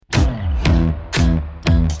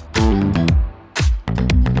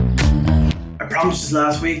promised us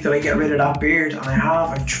last week that I get rid of that beard, and I have.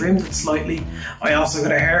 I've trimmed it slightly. I also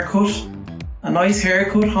got a haircut. A nice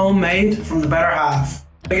haircut, homemade, from the better half.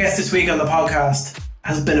 My guest this week on the podcast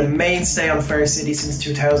has been a mainstay on Fair City since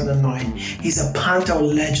 2009. He's a panto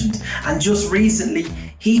legend, and just recently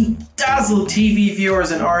he dazzled TV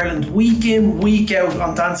viewers in Ireland week in, week out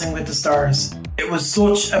on Dancing with the Stars. It was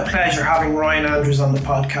such a pleasure having Ryan Andrews on the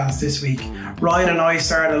podcast this week. Ryan and I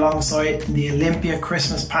starred alongside in the Olympia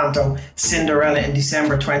Christmas panto Cinderella in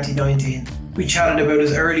December 2019. We chatted about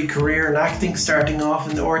his early career in acting, starting off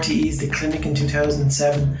in the RTE's The Clinic in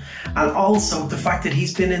 2007, and also the fact that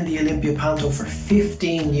he's been in the Olympia panto for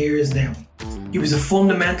 15 years now. He was a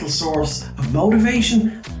fundamental source of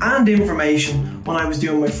motivation and information when I was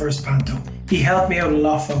doing my first panto. He helped me out a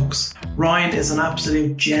lot, folks. Ryan is an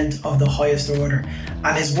absolute gent of the highest order,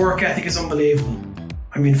 and his work ethic is unbelievable.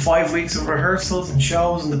 5 weeks of rehearsals and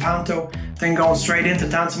shows and the panto, then going straight into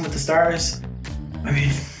Dancing with the Stars.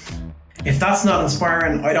 If that's not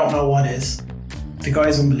inspiring, I don't know what is. The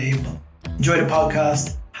guy's unbelievable. Enjoy the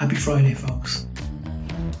podcast. Happy Friday, folks.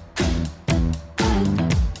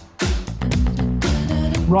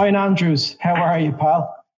 Ryan Andrews, how are you,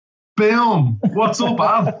 pal? Boom! What's up,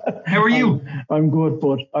 Al? How are you? I'm good,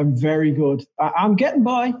 bud. I'm very good. I'm getting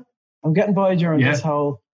by. During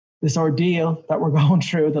this ordeal that we're going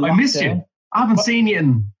through. I missed you. I haven't seen you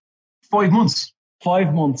in 5 months.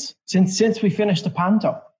 5 months since we finished the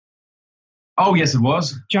panto. Oh yes, it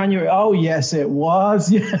was January. Oh yes, it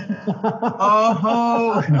was. Yeah.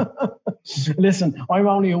 Oh. Listen, I'm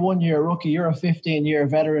only a 1-year rookie. You're a 15-year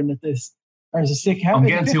veteran at this. There's a sick. I'm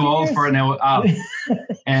getting too old for it now.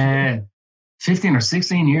 15 or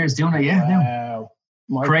 16 years doing it. Yeah,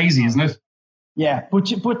 wow. Crazy, isn't it? Yeah,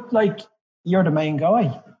 but like you're the main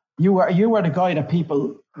guy. You are the guy that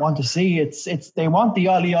people want to see. It's they want the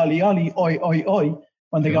ollie, oi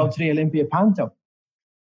when they go to the Olympia panto.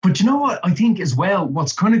 But you know what I think as well,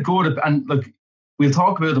 what's kind of good, and like we'll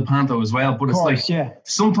talk about the panto as well, but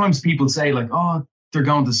sometimes people say like, oh, they're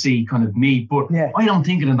going to see kind of me, but I don't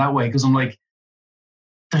think it in that way, because I'm like,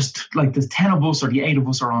 there's the 10 of us or the 8 of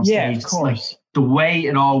us are on stage. Of course. It's like the way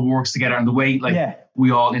it all works together and the way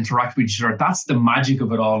we all interact with each other. That's the magic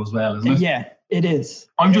of it all as well, isn't it? Yeah, it is.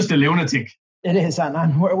 I'm just a lunatic. It is,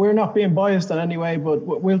 and we're not being biased in any way, but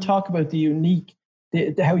we'll talk about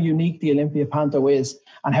how unique the Olympia panto is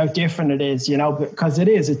and how different it is, because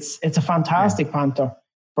it's a fantastic panto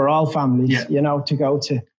for all families, to go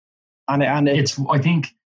to. And it's, I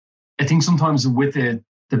think sometimes with the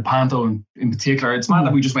panto in particular, it's mad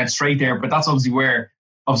that we just went straight there, but that's obviously where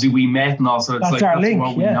we met and also it's that's our link,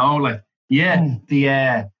 what we know.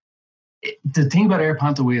 The thing about Air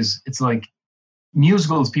Panto is it's like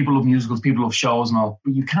musicals, people love shows and all,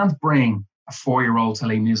 but you can't bring a 4-year-old to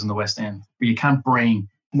Les Mis in the West End, or you can't bring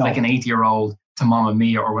like an 8-year-old to Mamma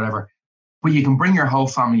Mia or whatever, but you can bring your whole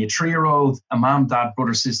family, a 3-year-old, a mom, dad,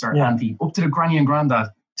 brother, sister, auntie, up to the granny and granddad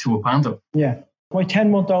to a panto. Yeah, my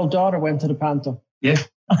 10-month-old daughter went to the panto. Yeah,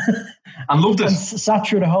 and loved it. And sat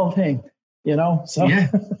through the whole thing, So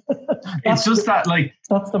it's just that, like,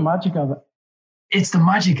 that's the magic of it. It's the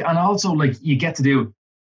magic, and also like you get to do,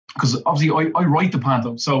 because obviously I write the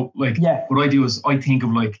panto, so like what I do is I think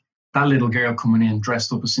of like that little girl coming in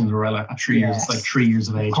dressed up as Cinderella at 3 years. It's like 3 years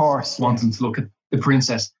of age, of course, wanting to look at the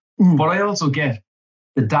princess. But I also get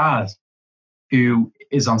the dad who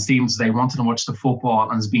is on Stephen's Day wanting to watch the football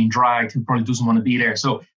and is being dragged, who probably doesn't want to be there.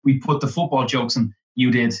 So we put the football jokes, and you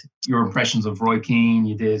did your impressions of Roy Keane.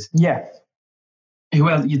 You did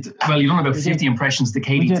Well, you done about 50 impressions. The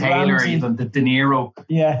Katie Taylor, the De Niro,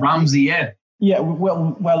 Ramsey, yeah.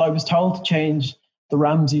 Well, I was told to change the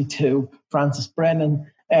Ramsey to Francis Brennan.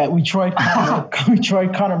 We tried Conor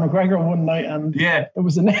McGregor one night, and it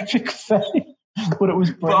was an epic fail, but it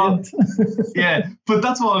was brilliant. But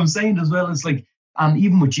that's what I'm saying as well. It's like, and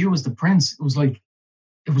even with you as the prince, it was like,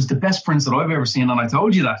 it was the best prince that I've ever seen, and I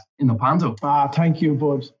told you that in the panto. Thank you,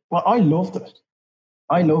 bud. Well, I loved it.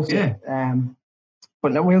 It.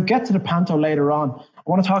 But now we'll get to the panto later on. I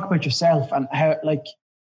want to talk about yourself and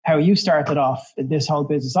how you started off in this whole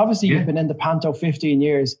business. Obviously, you've been in the panto 15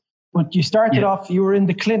 years. But you started off, you were in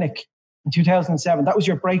The Clinic in 2007. That was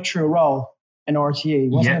your breakthrough role in RTE,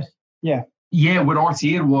 wasn't it? Yeah. Yeah, with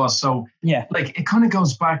RTE it was. So, like, it kind of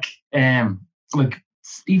goes back, like,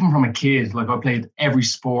 even from a kid, like, I played every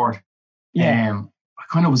sport. I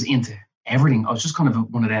kind of was into everything. I was just kind of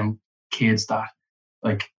one of them kids that,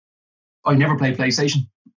 like, I never played PlayStation.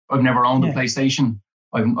 I've never owned a PlayStation.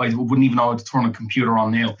 I wouldn't even know how to turn a computer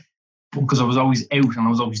on now, because I was always out and I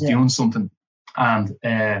was always doing something. And,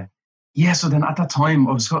 so then at that time,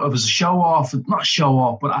 I was a not show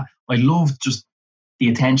off, but I loved just the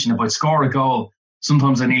attention. If I'd score a goal,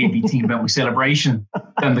 sometimes I nearly be thinking about my celebration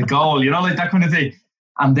than the goal, like that kind of thing.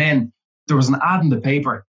 And then there was an ad in the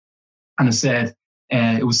paper, and it said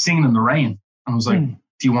it was Singing in the Rain, and I was like,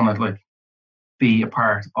 "Do you want to be a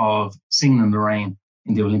part of Singing in the Rain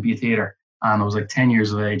in the Olympia Theatre?" And I was 10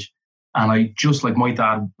 years of age, and I just my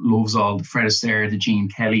dad loves all the Fred Astaire, the Gene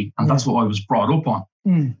Kelly, and that's what I was brought up on.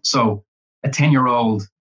 So a 10-year-old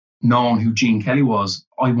knowing who Gene Kelly was,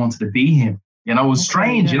 I wanted to be him. It was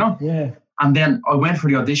strange, Yeah. And then I went for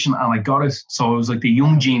the audition and I got it. So I was the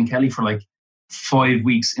young Gene Kelly for 5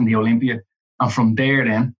 weeks in the Olympia. And from there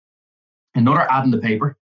then, another ad in the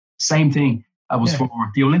paper, same thing. I was for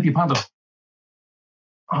the Olympia Panto.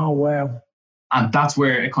 Oh, wow. And that's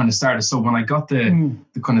where it kind of started. So when I got the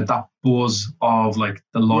kind of that buzz of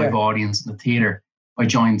the live audience in the theatre, I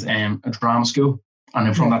joined a drama school. And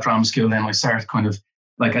then from that drama school, then I started kind of,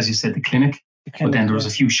 as you said, the clinic. But then there was a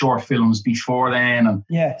few short films before then, and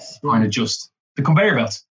kind of just the conveyor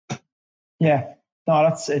belt. Yeah, no,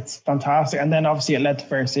 it's fantastic. And then obviously it led to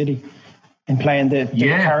Fair City in playing the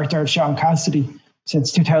character of Sean Cassidy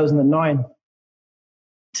since 2009.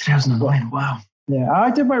 2009, wow. Yeah,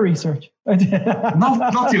 I did my research.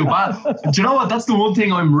 Not too bad. Do you know what? That's the one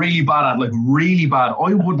thing I'm really bad at, really bad.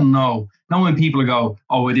 I wouldn't know. Now when people go,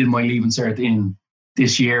 "Oh, I did my Leaving Cert in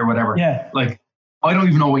this year," or whatever. Yeah. I don't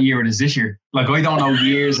even know what year it is this year. I don't know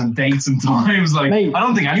years and dates and times. Mate, I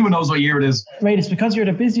don't think anyone knows what year it is. Mate, it's because you're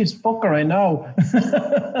the busiest fucker I know.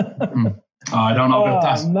 I don't know about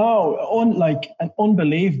that. No, an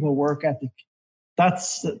unbelievable work ethic.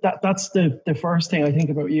 That's the first thing I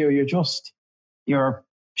think about you. You're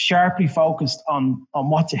sharply focused on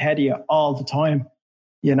what's ahead of you all the time.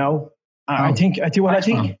 I think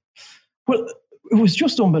well, it was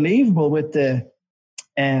just unbelievable with the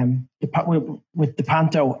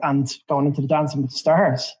Panto and going into the Dancing with the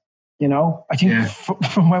Stars. I think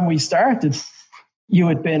from when we started, you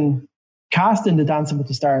had been cast in the Dancing with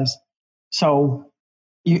the Stars. So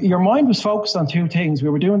your mind was focused on two things. We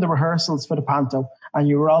were doing the rehearsals for the Panto, and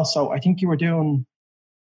you were also, I think you were doing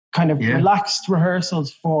kind of relaxed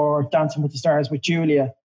rehearsals for Dancing with the Stars with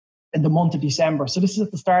Julia in the month of December. So this is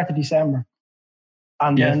at the start of December.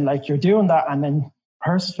 And then you're doing that, and then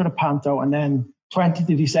rehearsals for the Panto, and then 20th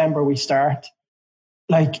of December we start.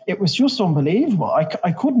 It was just unbelievable.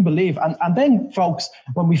 I couldn't believe. And then, folks,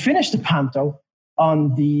 when we finished the Panto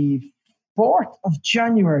on the 4th of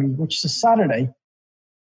January, which is a Saturday,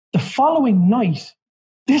 the following night,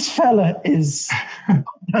 this fella is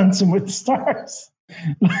Dancing with the Stars.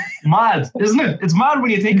 Mad, isn't it? It's mad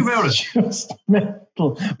when you think about it. Just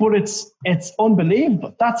mental. But it's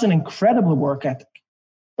unbelievable. That's an incredible work ethic.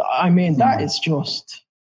 I mean, that is just...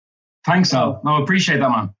 Thanks, Al. No, I appreciate that,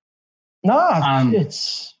 man. No,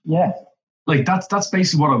 it's that's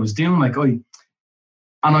basically what I was doing.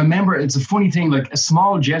 I remember it's a funny thing. A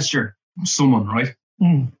small gesture from someone, right,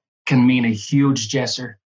 can mean a huge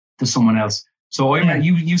gesture to someone else. So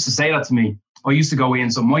you used to say that to me. I used to go in.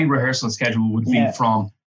 So my rehearsal schedule would be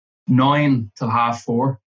from 9 till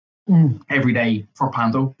 4:30 every day for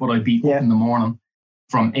Panto, but I'd be up in the morning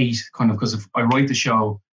from 8, kind of, because if I write the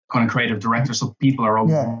show, kind of creative director, so people are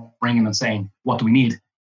ringing and saying, "What do we need?"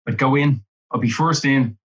 I'd go in, I'd be first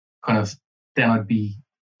in, kind of, then I'd be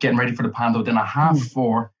getting ready for the Panto. Then at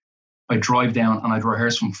 4:30, I'd drive down and I'd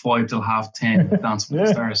rehearse from 5 till 10:30, Dancing with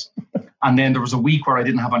the Stars. And then there was a week where I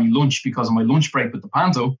didn't have any lunch because of my lunch break with the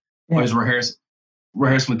Panto. I was rehearsing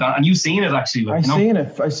with that. And you've seen it actually. I've seen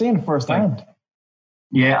it firsthand.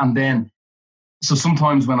 And then, so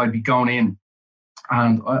sometimes when I'd be going in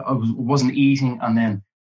and I wasn't eating, and then,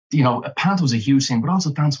 a Panto was a huge thing, but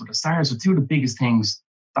also Dancing with the Stars were two of the biggest things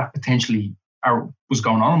that potentially was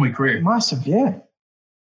going on in my career. Massive, yeah.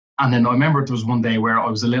 And then I remember there was one day where I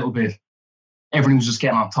was a little bit, everything was just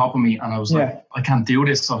getting on top of me, and I was like, I can't do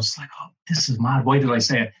this. So I was like, oh, this is mad. Why did I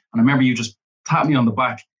say it? And I remember you just tapped me on the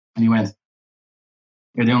back and you went,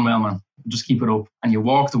 "You're doing well, man. Just keep it up." And you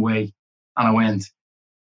walked away, and I went,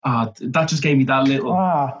 that just gave me that little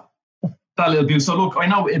boost. So look, I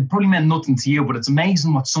know it probably meant nothing to you, but it's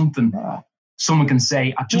amazing what someone can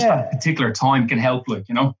say at just that particular time can help,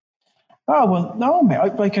 Oh, well, no, mate. I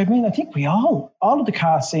think we all of the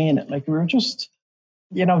cast saying it. We were just,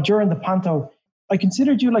 during the Panto, I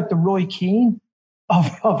considered you like the Roy Keane of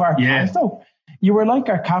our Panto. You were like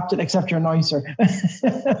our captain, except you're nicer.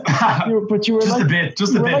 But you were just a bit.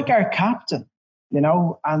 Like our captain,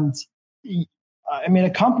 and I mean, a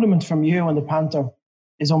compliment from you on the Panto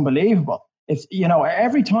is unbelievable. If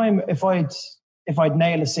every time if I'd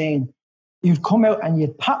nail a scene, you'd come out and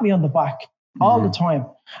you'd pat me on the back all the time.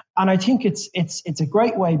 And I think it's a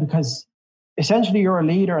great way, because essentially you're a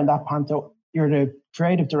leader in that Panto. You're the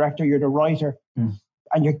creative director, you're the writer,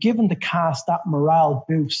 and you're giving the cast that morale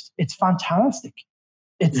boost. It's fantastic.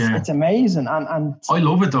 It's amazing. And I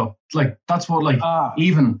love it though. Like, that's what, like,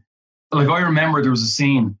 even, like, I remember there was a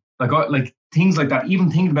scene, like things like that,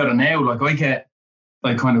 even thinking about it now, like, I get,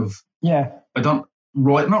 like, kind of, I don't,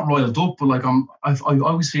 not roiled up, but like, I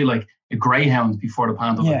always feel like a greyhound before the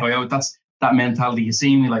panto. Like, that's that mentality. You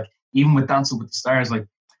see me, like, even with Dancing with the Stars, like,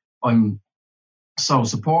 I'm so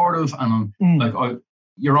supportive, and I'm like,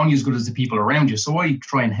 you're only as good as the people around you. So I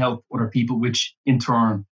try and help other people, which in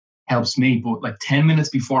turn helps me. But like 10 minutes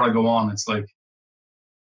before I go on, it's like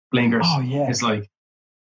blinkers. Oh yeah. It's like,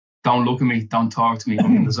 don't look at me, don't talk to me,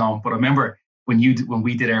 I'm in the zone. But I remember when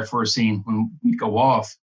we did our first scene, when we'd go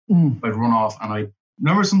off, I'd run off, and I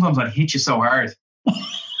remember sometimes I'd hit you so hard.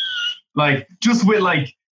 Like, just with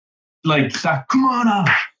like that, come on now,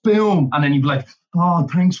 boom. And then you'd be like, oh,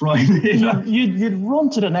 thanks, Ryan. You'd run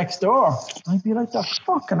to the next door. I'd be like, that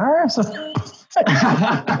fucking arse.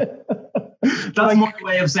 That's my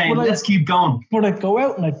way of saying, let's keep going. But I'd go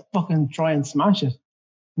out and I'd fucking try and smash it,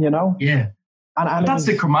 you know? Yeah. And that's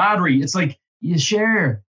the camaraderie. It's like, you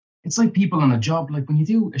share. It's like people in a job. Like, when you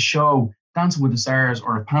do a show, Dancing with the Stars,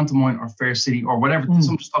 or a pantomime, or Fair City, or whatever, I'm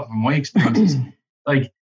just talking from my experiences,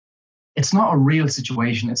 like, it's not a real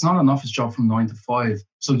situation. It's not an office job from 9 to 5.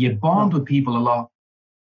 So you bond with people a lot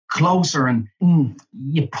closer, and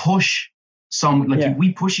you push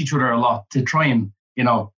we push each other a lot to try and, you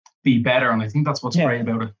know, be better. And I think that's what's great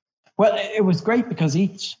about it. Well, it was great because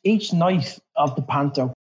each night of the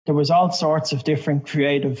panto, there was all sorts of different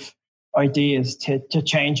creative ideas to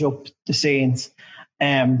change up the scenes.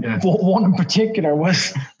 But one in particular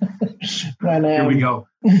was when here we go.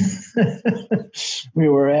 we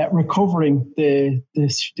were recovering the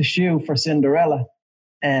shoe for Cinderella.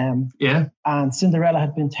 And Cinderella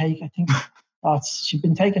had been taken, I think, she'd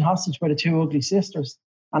been taken hostage by the two ugly sisters.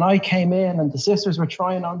 And I came in, and the sisters were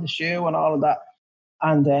trying on the shoe and all of that.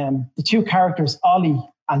 And the two characters, Ollie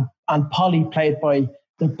and Polly, played by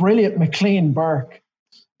the brilliant McLean Burke,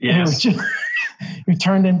 who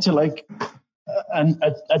turned into like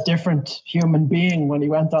a different human being when he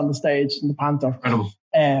went on the stage in the panto. Incredible.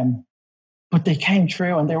 But they came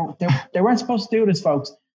through, and they weren't supposed to do this,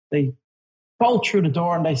 folks. They bolt through the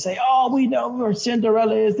door and they say, "Oh, we know where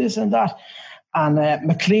Cinderella is, this and that." And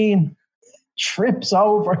McLean trips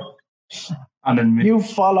over, and then you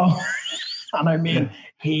follow. And I mean,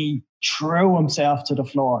 he threw himself to the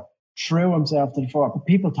floor. But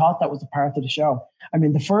people thought that was a part of the show. I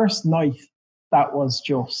mean, the first night, that was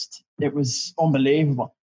just, it was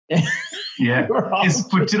unbelievable. Yeah.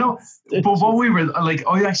 But you know, but what we were like,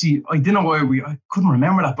 I didn't know why I couldn't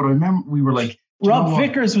remember that, but I remember we were like, Rob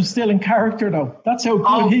Vickers was still in character though. That's how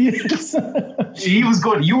good he is. He was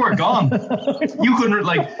good. You were gone. You couldn't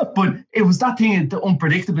but it was that thing, the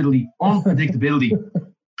unpredictability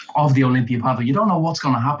of the Olympia panto. You don't know what's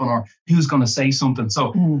going to happen or who's going to say something.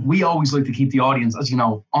 So we always like to keep the audience, as you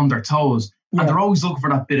know, on their toes. And they're always looking for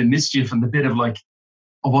that bit of mischief and the bit of like,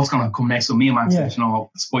 oh, what's going to come next? So me and Max, you know,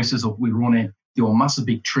 spices up, we'd run in, do a massive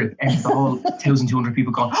big trip, and the whole 1,200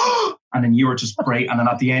 people going, and then you were just great. And then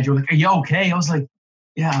at the end, you were like, are you okay? I was like,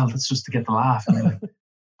 yeah, that's just to get the laugh. And you're like,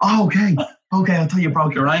 oh, okay, I thought you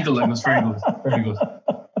broke your ankle. It was very good, very good.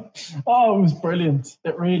 Oh, it was brilliant.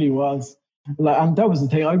 It really was. And that was the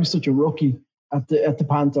thing. I was such a rookie at the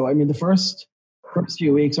panto. I mean, the first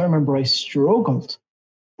few weeks, I remember I struggled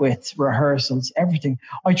with rehearsals, everything.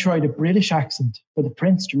 I tried a British accent for the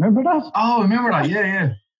Prince. Do you remember that? Oh, I remember that.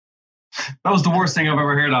 Yeah. That was the worst thing I've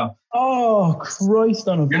ever heard of. Oh, Christ.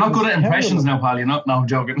 You're not good at impressions now, pal. You're not. No, I'm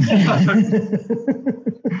joking.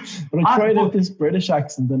 But I tried out this British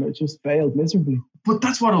accent and it just failed miserably. But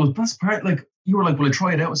that's what it was. That's part, like, you were like, will I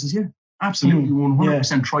try it out? I says, yeah, absolutely.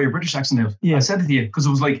 100% try your British accent out. Yeah. I said it to you because it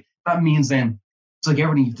was like, that means then, it's like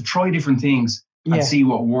everything, you have to try different things and see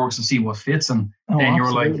what works and see what fits. And then you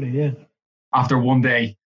were like, after one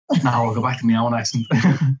day, now I'll go back to my own accent.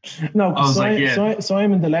 No, I was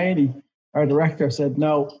Simon Delaney, our director, said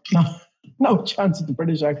no chance of the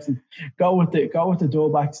British accent. Go with the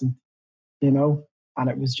dub accent, you know. And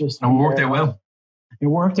it was just, and it worked out well. It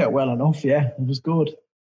worked out well enough, yeah. It was good.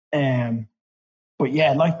 But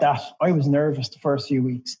yeah, like that, I was nervous the first few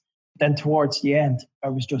weeks. Then towards the end, I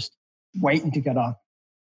was just waiting to get on.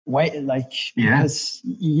 Because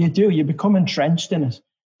you become entrenched in it,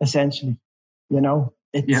 essentially. You know,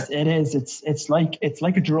 it's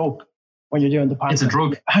like a drug when you're doing the panto. It's a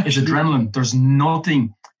drug. It's adrenaline. There's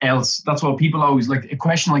nothing else. That's what people always, like, a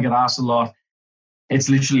question I get asked a lot. It's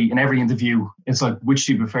literally in every interview, it's like, which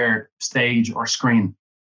do you prefer, stage or screen?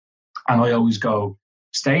 And I always go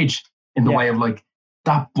stage, in the way of like,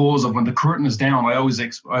 that buzz of when the curtain is down. I always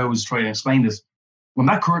try to explain this. When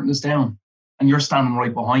that curtain is down and you're standing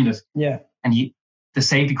right behind it, and the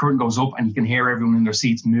safety curtain goes up and you can hear everyone in their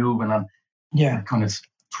seats moving and kind of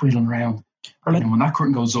twiddling around. And when that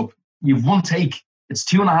curtain goes up, you've one take. It's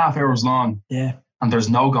 2.5 hours long. Yeah. And there's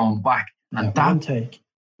no going back. And that one take.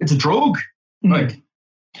 It's a drug. Like,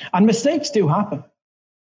 and mistakes do happen.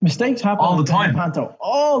 Mistakes happen all the time. Panto,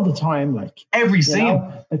 all the time. Like every scene.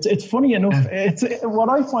 It's funny enough. It's what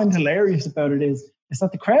I find hilarious about it is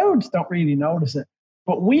that the crowd don't really notice it,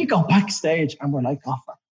 but we go backstage and we're like, oh,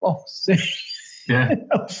 for fuck's sake. Yeah.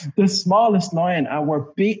 The smallest line, and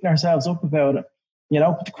we're beating ourselves up about it.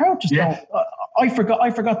 But the crowd just don't. I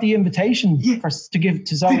forgot the invitation to give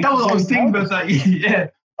to Zoe. That was I was thinking about that. Yeah.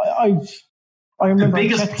 I remember the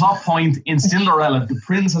biggest plot point in Cinderella. The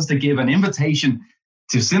prince has to give an invitation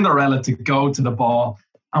to Cinderella to go to the ball,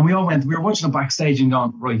 and we were watching it backstage and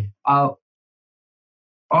going, right, I'll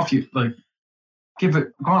off you, like, give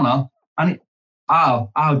it, go on now, and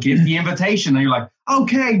I'll give the invitation, and you're like,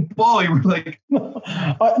 okay, boy. We're like,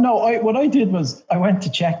 what I did was I went to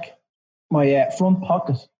check my front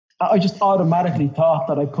pocket. I just automatically thought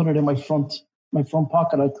that I put it in my front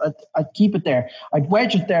pocket. I'd keep it there. I'd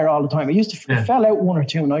wedge it there all the time. I used to it fell out 1 or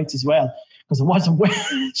 2 nights as well because it wasn't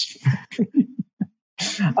wedged.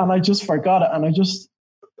 And I just forgot it. And I just,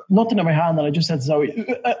 nothing in my hand. And I just said to Zoe,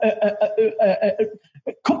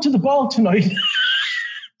 come to the ball tonight.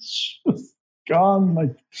 Just gone.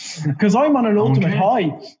 Like, because I'm on an ultimate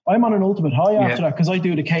high. I'm on an ultimate high after that because I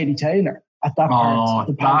do the Katie Taylor at that part.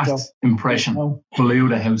 That impression blew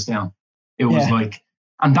the house down. It was like,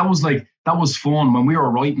 and that was fun when we were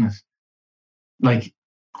writing it. Like,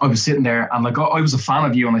 I was sitting there and like I was a fan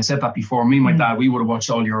of you, and I said that before. Me and my dad, we would have watched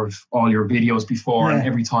all your videos before, and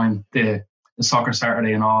every time the Soccer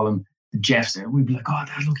Saturday and all, and the Jeffs there, we'd be like, oh,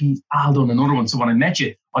 Dad, look, Al done another one. So when I met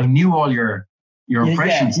you, I knew all your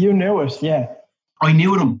impressions. Yeah, you knew it, yeah. I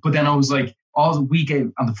knew them, but then I was like, all the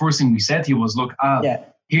weekend, and the first thing we said to you was, look, Al,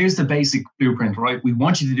 here's the basic blueprint, right? We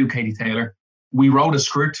want you to do Katie Taylor. We wrote a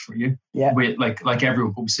script for you, with like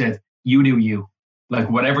everyone, but we said, you do you. Like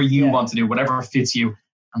whatever you want to do, whatever fits you.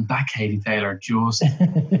 And that Katie Taylor just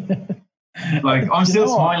like, I'm still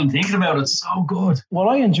smiling thinking about it. So good. What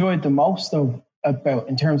I enjoyed the most though about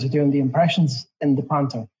in terms of doing the impressions in the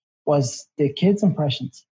panto was the kids'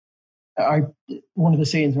 impressions. One of the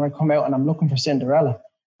scenes where I come out and I'm looking for Cinderella.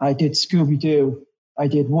 I did Scooby-Doo. I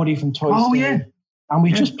did Woody from Toy Story. Yeah. And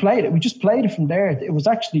we just played it. We just played it from there. It was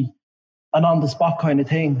actually an on-the-spot kind of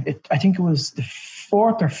thing. I think it was the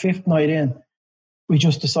 4th or 5th night in. We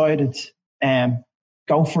just decided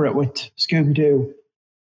go for it with Scooby-Doo.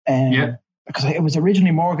 Because it was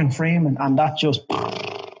originally Morgan Freeman, and that just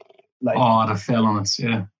like... Oh, that fell on it,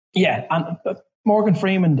 yeah. Yeah, and Morgan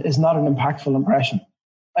Freeman is not an impactful impression.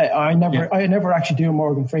 I never actually do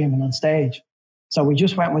Morgan Freeman on stage. So we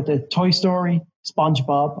just went with the Toy Story,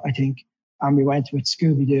 SpongeBob, I think, and we went with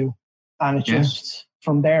Scooby-Doo. And it just,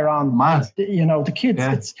 from there on, mad. The kids,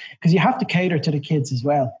 it's because you have to cater to the kids as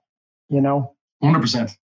well,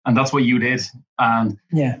 100%. And that's what you did. And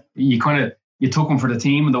you took them for the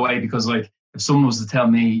team in the way, because like, if someone was to tell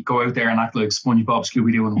me, go out there and act like SpongeBob,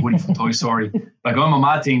 Scooby-Doo and Woody from Toy Story, like, I'm a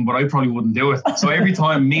mad team, but I probably wouldn't do it. So every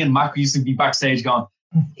time me and Mac used to be backstage going,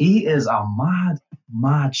 he is a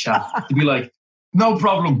mad chap. To be like, no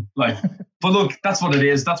problem. Like, but look, that's what it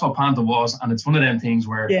is. That's what Panther was. And it's one of them things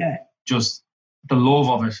where just the love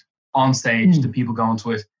of it on stage, the people going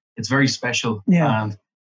to it, it's very special. Yeah. And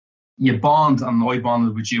you bond, and I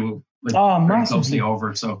bonded with you like very closely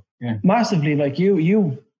over it. So massively. Like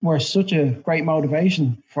you were such a great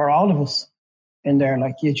motivation for all of us in there.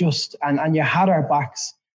 Like you just, and you had our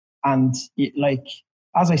backs, and like,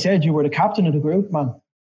 as I said, you were the captain of the group, man.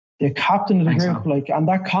 The captain of the group, like, and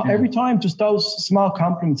that every time, just those small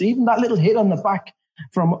compliments, even that little hit on the back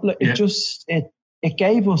from it, just it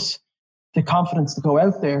gave us the confidence to go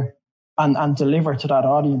out there and deliver to that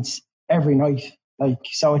audience every night. Like,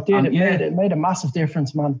 so it did. It made a massive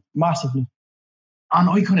difference, man, massively. And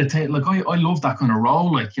I kind of take, like, I love that kind of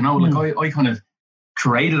role, like, like I kind of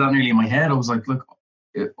created that nearly in my head. I was like, look,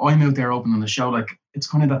 I'm out there opening the show, like, it's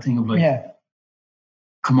kind of that thing of like,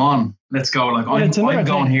 come on, let's go. Like, I'm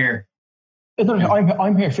going here.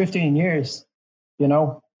 I'm here 15 years.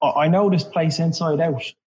 I know this place inside out.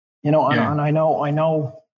 And I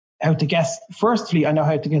know how to get. Firstly, I know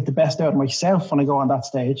how to get the best out of myself when I go on that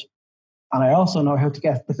stage, and I also know how to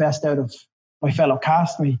get the best out of my fellow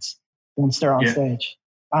castmates once they're on stage.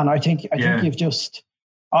 And I think you've just.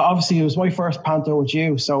 Obviously, it was my first panto with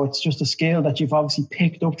you, so it's just a skill that you've obviously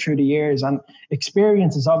picked up through the years, and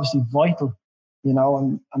experience is obviously vital you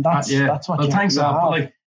know, and that's what. Well, thanks for that. But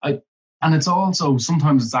like, and it's also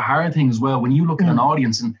sometimes it's a hard thing as well when you look at an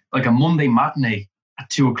audience, and like a Monday matinee at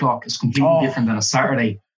 2:00 is completely different than a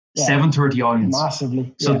Saturday 7:30 audience.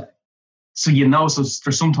 Massively. So you know, so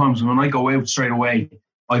there's sometimes when I go out straight away,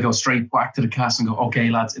 I go straight back to the cast and go, okay,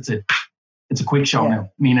 lads, it's a quick show now.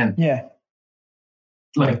 Meaning,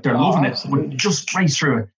 like they're loving it, but just straight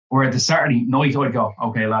through it. Where the Saturday night, I go,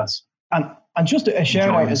 okay, lads. And just a shout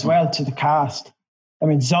out as well to the cast. I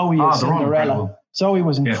mean, Zoe as Cinderella. Zoe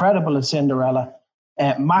was incredible as Cinderella.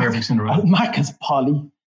 Mac as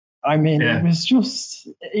Polly. I mean, he was just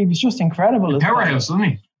incredible. Powerhouse, wasn't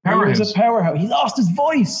he? Powerhouse. He was a powerhouse. He lost his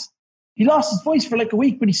voice. He lost his voice for like a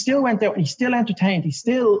week, but he still went out and he still entertained. He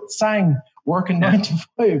still sang working 9 to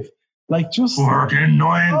 5. Like just working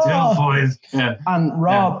 9 till 5. Yeah. And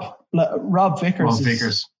Rob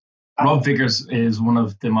Vickers. Rob Vickers is one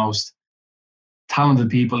of the most talented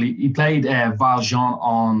people. He played Valjean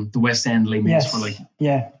on the West End Les Mis for like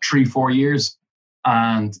 3-4 years.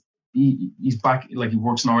 And he's back, like he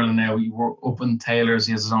works in Ireland now. He works up in Taylor's.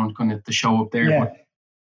 He has his own kind of the show up there. Yeah. But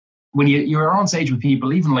when you're on stage with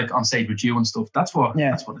people, even like on stage with you and stuff, that's what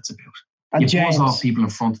it's about. And you buzz off people in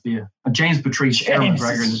front of you. And James Patrice, Aaron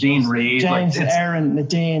McGregor, Nadine Reid. Aaron,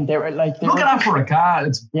 Nadine, they were like... Look at that for a cat.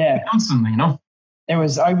 It's constant, you know? I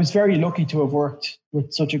was very lucky to have worked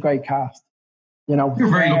with such a great cast. You know, you're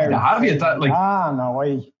very lucky to have you.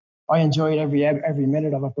 I enjoyed every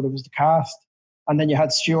minute of it, but it was the cast. And then you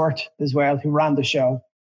had Stuart as well, who ran the show.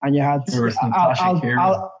 And you had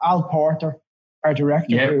Al Porter, our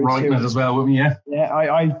director. Yeah, writing it as well with me,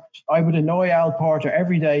 Yeah, I would annoy Al Porter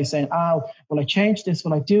every day saying, Al, will I change this?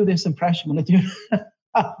 Will I do this impression? Will I do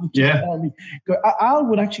Al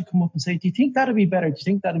would actually come up and say, do you think that'd be better? Do you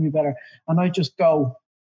think that'd be better? And I'd just go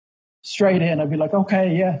straight in. I'd be like,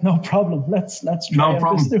 okay, yeah, no problem. Let's try no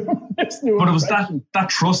problem. This new but it was that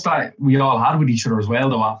trust that we all had with each other as well,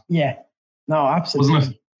 though. Al. Yeah. No, absolutely.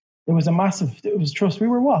 Wasn't it? It was trust. We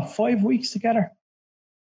were 5 weeks together?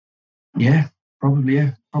 Yeah,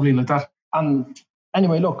 probably like that. And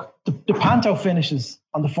anyway, look, the Panto finishes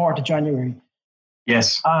on the 4th of January.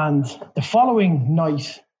 Yes. And the following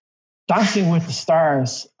night, Dancing with the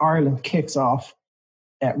Stars Ireland kicks off.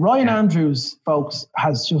 Ryan Andrews, folks,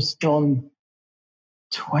 has just done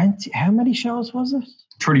 20. How many shows was it?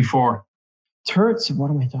 34.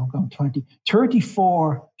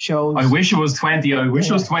 34 shows. I wish it was 20. I wish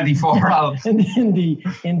it was 24. in the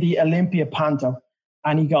Olympia Panto.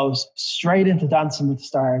 And he goes straight into Dancing with the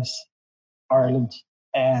Stars Ireland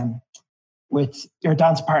with your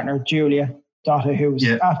dance partner, Julia Dotta, who was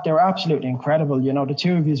they were absolutely incredible. You know, the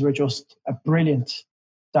two of you were just a brilliant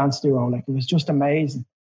dance duo. Like, it was just amazing.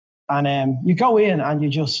 And you go in and you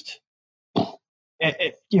just,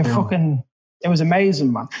 it was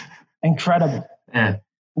amazing, man. Incredible. Yeah.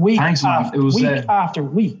 Week after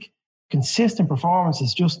week, consistent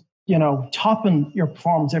performances, just, you know, topping your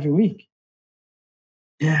performance every week.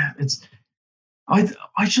 Yeah, I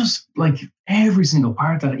just like every single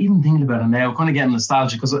part that, even thinking about it now, kind of getting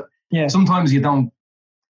nostalgic because sometimes you don't,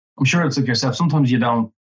 I'm sure it's like yourself, sometimes you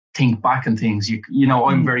don't think back on things. You know,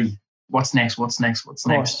 I'm very, what's next?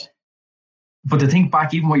 But to think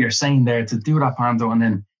back, even what you're saying there, to do that Panto and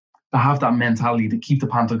then to have that mentality to keep the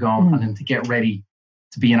Panto going and then to get ready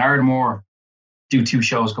to be in Ardmore, do 2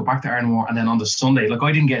 shows, go back to Ardmore, and then on the Sunday, like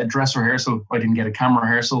I didn't get a dress rehearsal, I didn't get a camera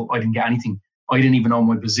rehearsal, I didn't get anything. I didn't even know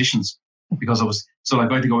my positions because I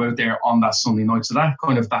had to go out there on that Sunday night. So that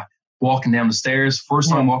kind of that walking down the stairs, first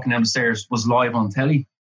time walking down the stairs was live on telly.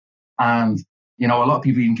 And, you know, a lot of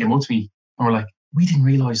people even came up to me and were like, we didn't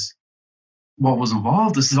realise what was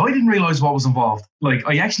involved. I didn't realise what was involved. Like,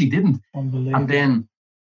 I actually didn't. And then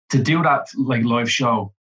to do that, like, live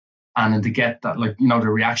show and then to get that, like, you know, the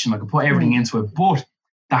reaction, like, I put everything into it. But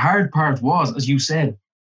the hard part was, as you said,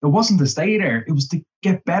 it wasn't to stay there. It was to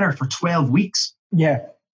get better for 12 weeks. Yeah.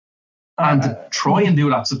 And to try and do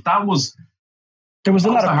that. So that was... There was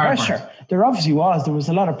a lot of pressure. There obviously was. There was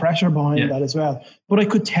a lot of pressure behind that as well. But I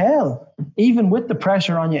could tell, even with the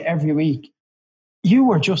pressure on you every week, you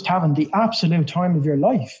were just having the absolute time of your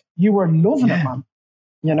life. You were loving it, man.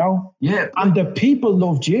 You know? Yeah. And the people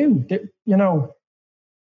loved you. You know,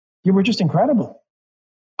 you were just incredible.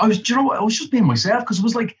 I was just being myself because it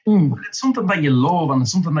was like, it's something that you love and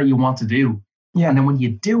it's something that you want to do. Yeah. And then when you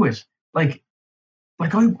do it, like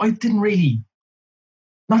I didn't really,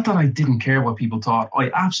 not that I didn't care what people thought. I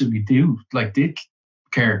absolutely did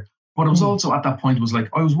care. But it was also at that point, it was like,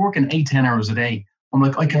 I was working 8-10 hours a day. I'm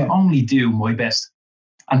like, I can only do my best.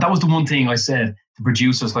 And that was the one thing I said to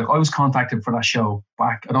producers. Like, I was contacted for that show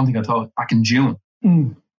back in June.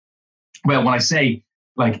 Well, when I say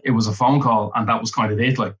like it was a phone call and that was kind of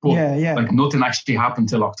it. Like, but like nothing actually happened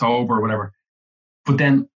till October or whatever. But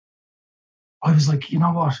then I was like, you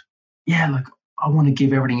know what? Yeah, like I want to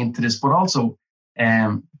give everything into this, but also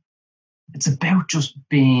it's about just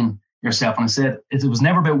being yourself. And I said, it was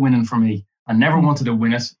never about winning for me. I never wanted to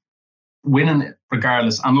winning it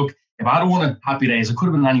regardless. And look, if I had won it, happy days, it could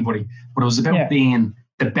have been anybody, but it was about being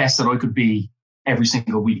the best that I could be every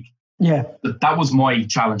single week. Yeah. That was my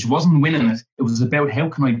challenge. It wasn't winning it. It was about how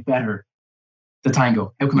can I better the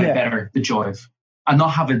tango? How can I better the jive? And not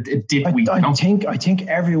have a dip week. I think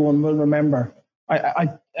everyone will remember.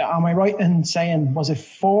 Am I right in saying, was it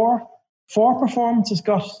four performances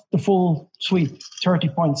got the full suite, 30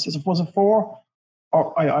 points? Was it four?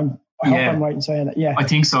 Or I hope I'm right in saying it. Yeah. I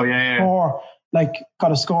think so, yeah. 4, like,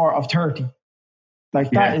 got a score of 30. Like,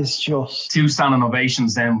 that is just... 2 standing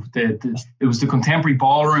ovations then. It was the Contemporary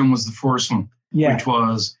Ballroom was the first one, which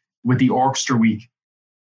was with the orchestra week.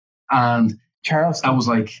 And Charleston. That was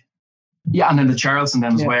like... Yeah, and then the Charleston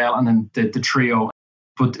then as well, and then the trio.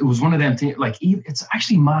 But it was one of them things, like, it's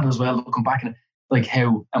actually mad as well, looking back at it, like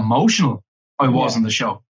how emotional I was in the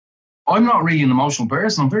show. I'm not really an emotional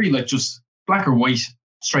person. I'm very, like, just black or white,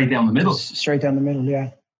 straight down the middle. Straight down the middle,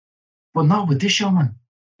 yeah. But not with this show, man.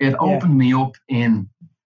 It opened me up in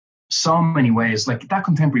so many ways. Like that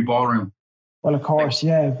Contemporary Ballroom. Well, of course,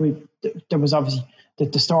 there was obviously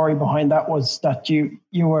the story behind that was that you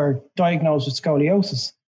were diagnosed with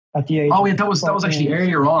scoliosis at the age. Oh yeah, that was actually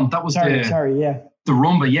earlier on. That was the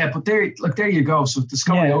rumba, But there you go. So the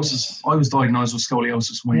scoliosis, I was diagnosed with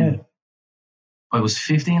scoliosis when I was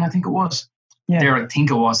 15, I think it was. Yeah. I think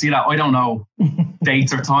it was. See that? I don't know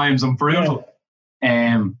dates or times. I'm brutal.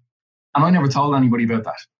 And I never told anybody about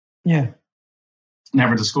that. Yeah.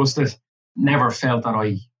 Never discussed it. Never felt that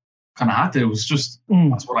I kind of had to. It was just,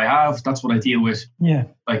 that's what I have. That's what I deal with. Yeah.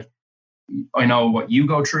 Like, I know what you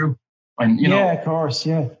go through. And, you know. Yeah, of course,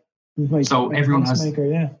 yeah. So everyone has.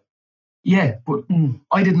 Yeah, but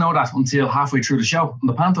I didn't know that until halfway through the show on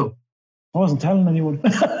the Panto. I wasn't telling anyone.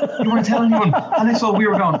 You weren't telling anyone. And that's what we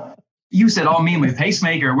were going. You said, oh, me and my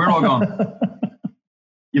pacemaker. We're all going.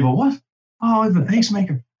 You go, what? Oh, I have a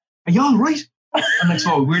pacemaker. Are you all right? And next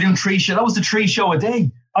one, we're doing 3 shows. That was the 3 show a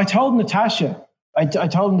day. I told Natasha. I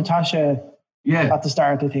told Natasha at the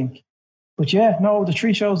start, I think. But the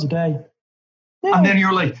 3 shows a day. Yeah. And then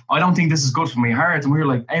you're like, I don't think this is good for my heart. And we were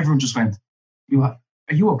like, everyone just went,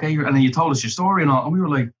 are you okay? And then you told us your story and all. And we were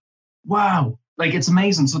like, wow. Like, it's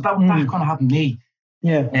amazing. So that kind of happened to me.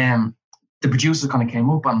 Yeah. The producer kind of came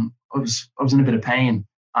up and I was in a bit of pain.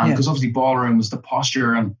 And because obviously ballroom was the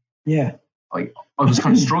posture and I was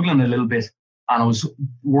kind of struggling a little bit and I was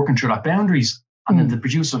working through that boundaries. And then the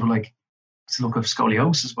producers were like, to look up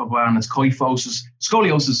scoliosis, blah, blah, and it's kyphosis.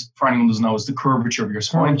 Scoliosis, for anyone who doesn't know, is the curvature of your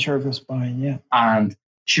spine. Curvature of your spine, yeah. And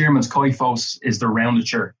Shearman's kyphosis is the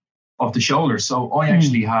roundature of the shoulder. So I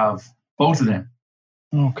actually have both of them.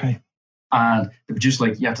 Okay. And the producer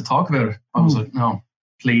like, you have to talk about it. I was like, no,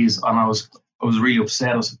 please. And I was really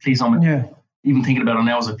upset. I was like, please don't even thinking about it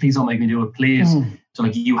now. I was like, please don't make me do it, please. So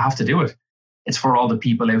like, you have to do it. It's for all the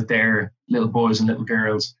people out there, little boys and little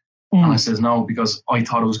girls. And I says no, because I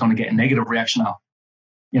thought I was going to get a negative reaction now.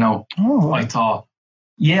 You know, I thought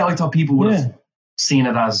people would have seen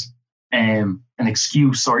it as an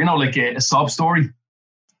excuse or, you know, like a sob story.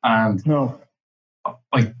 And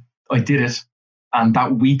I did it. And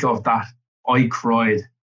that week of that, I cried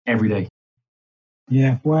every day.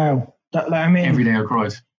 Yeah, wow. Every day I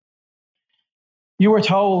cried. You were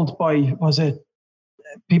told by, was it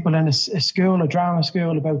people in a school, a drama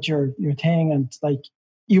school, about your thing, and like,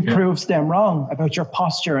 you proved them wrong about your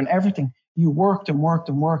posture and everything. You worked and worked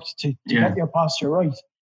and worked to get your posture right.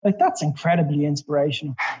 Like, that's incredibly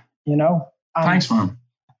inspirational, you know? And, thanks, man.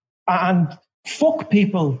 And fuck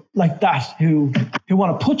people like that who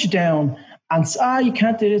want to put you down and say, you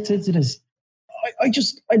can't do this.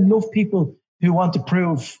 I love people who want to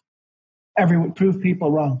prove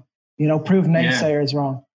people wrong, you know, prove naysayers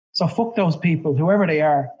wrong. So fuck those people, whoever they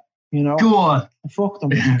are, you know. Go on. Fuck them,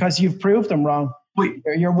 because you've proved them wrong. But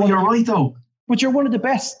you're right though. But you're one of the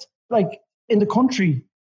best, like, in the country,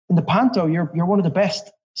 in the Panto. You're one of the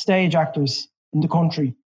best stage actors in the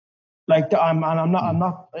country. Like, I'm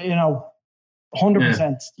not, you know,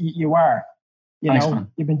 100%. You are. Thanks, know,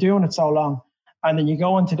 man. You've been doing it so long, and then you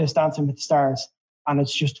go into this Dancing with the Stars, and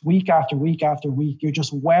it's just week after week after week. You're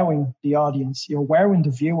just wowing the audience. You're wowing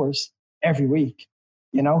the viewers every week.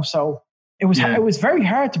 You know, so it was very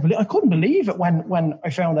hard to believe. I couldn't believe it when I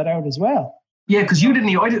found that out as well. Yeah, because you didn't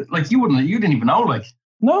even know, like.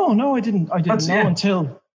 No, I didn't know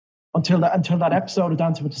until that episode of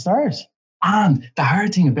Dancing with the Stars. And the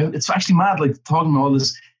hard thing about it's actually mad, like talking all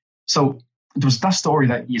this. So there was that story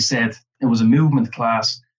that you said, it was a movement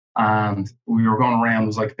class and we were going around, it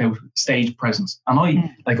was like about stage presence. And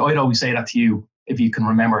I'd always say that to you, if you can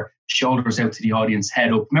remember, shoulders out to the audience,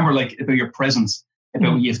 head up. Remember, like, about your presence,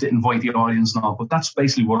 about you have to invite the audience and all. But that's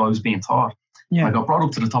basically what I was being taught. Yeah. I got brought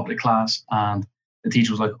up to the top of the class and the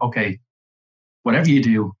teacher was like, okay, whatever you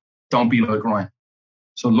do, don't be like Ryan.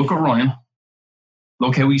 So look at Ryan,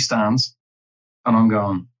 look how he stands. And I'm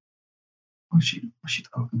going, what's she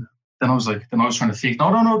talking about? Then I was trying to fix,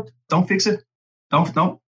 no, don't fix it.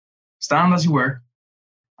 Don't, stand as you were.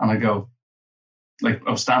 And I go, like,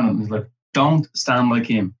 I was standing, and he's like, don't stand like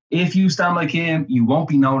him. If you stand like him, you won't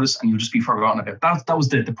be noticed and you'll just be forgotten about. That was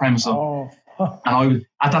the premise of it. And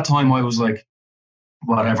at that time, I was like,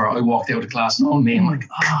 whatever. I walked out of class and on me, I'm like,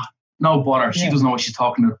 no bother. She doesn't know what she's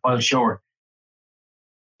talking about. I'll show her.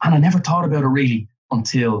 And I never thought about it really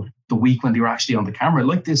until the week when they were actually on the camera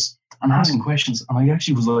like this and asking questions. And I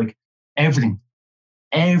actually was like,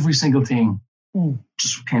 every single thing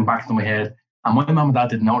just came back into my head. And my mum and dad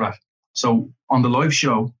didn't know that. So on the live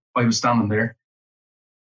show, I was standing there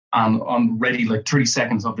and on ready like 30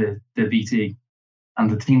 seconds of the VT, and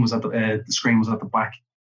the thing was at the screen was at the back.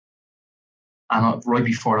 And right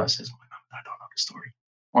before that, I says, my mum and dad don't know the story.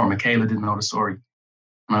 Or Michaela didn't know the story.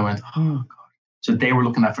 And I went, oh God. So they were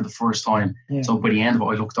looking at it for the first time. Yeah. So by the end of it,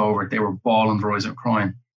 I looked over, they were bawling their eyes out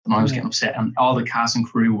crying. And I was getting upset. And all the cast and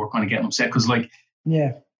crew were kind of getting upset because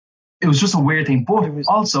it was just a weird thing. But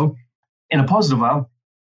also, in a positive way,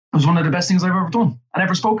 it was one of the best things I've ever done. I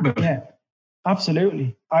never spoke about it. Yeah,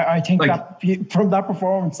 absolutely. I think that from that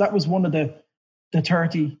performance, that was one of the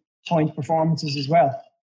 30-point performances as well.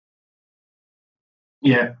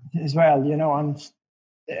 Yeah. As well, and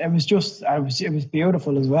it was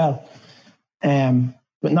beautiful as well.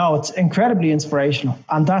 But no, it's incredibly inspirational.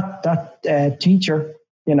 And that teacher,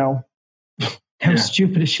 how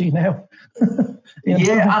stupid is she now?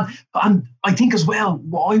 Yeah, and I think as well,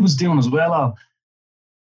 what I was doing as well,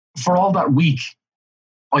 for all that week,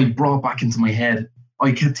 I brought back into my head,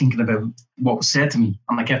 I kept thinking about what was said to me,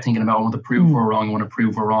 and I kept thinking about I want to prove her wrong, I want to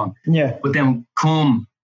prove her wrong. Yeah. But then come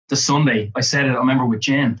the Sunday, I said it, I remember with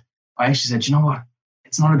Jen, I actually said, you know what?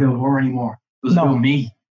 It's not about her anymore. It was about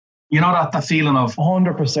me. You know that feeling of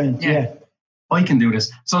 100%, yeah. I can do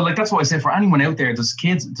this. So like that's what I say for anyone out there, there's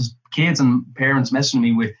kids and parents messaging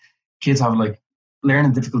me with kids have like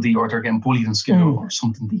learning difficulty or they're getting bullied in school or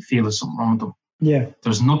something, they feel there's something wrong with them. Yeah.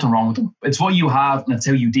 There's nothing wrong with them. It's what you have and it's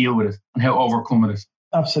how you deal with it and how overcome it is.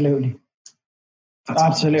 Absolutely.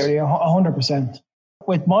 Absolutely, 100%.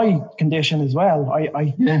 With my condition as well,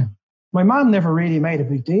 my mom never really made a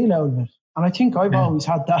big deal out of it. And I think I've always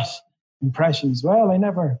had that impression as well. I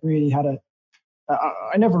never really I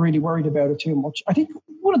never really worried about it too much. I think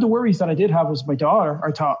one of the worries that I did have was my daughter.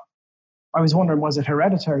 I was wondering, was it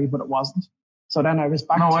hereditary? But it wasn't. So then I was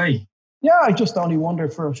back. No way. Yeah, I just only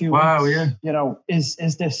wondered for a few weeks. Wow, yeah. Is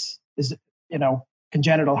it,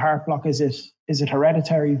 congenital heart block? Is it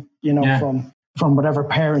hereditary, from whatever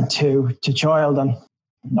parent to child? And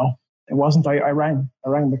no, it wasn't. I rang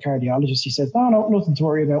the cardiologist. He said, no, nothing to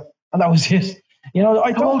worry about. And that was it.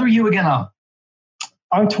 How old are you again now?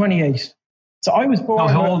 I'm 28. So I was born. No,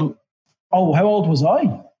 how old? Oh, how old was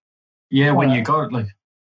I? Yeah, when you got it,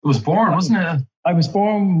 it was born, wasn't it? I was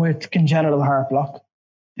born with congenital heart block.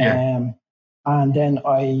 Yeah. And then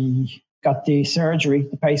I got the surgery,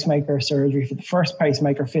 the pacemaker surgery for the first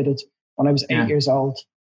pacemaker fitted when I was 8 years old.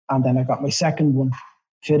 And then I got my second one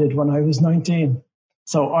fitted when I was 19.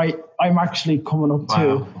 So I'm actually coming up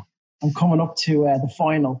to the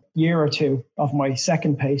final year or two of my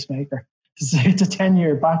second pacemaker. It's a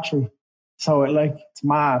 10-year battery. So it's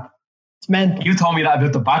mad. It's mental. You told me that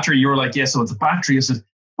about the battery. You were like, yeah, so it's a battery. I said,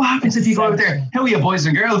 what happens if you go out there? How are you, boys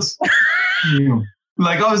and girls? I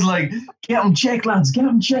was like, get them checked, lads. Get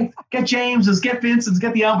them checked. Get James's, get Vincent's,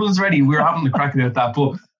 get the ambulance ready. We were having the crack about that,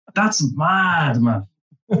 but that's mad, man.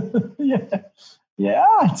 Yeah.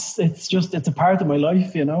 It's a part of my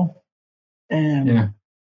life, It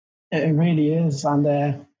really is. And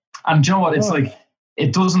you know what? It's like,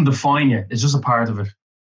 it doesn't define you. It's just a part of it.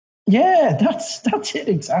 Yeah, that's it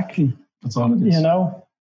exactly. That's all it is.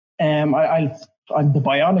 I'm the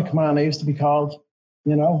bionic man. I used to be called.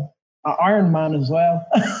 Iron Man as well.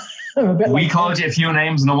 We called you a few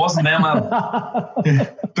names, and it wasn't them, man.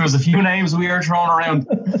 There's a few names we are throwing around.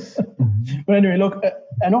 But anyway, look,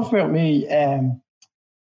 enough about me.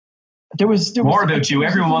 There was more about you.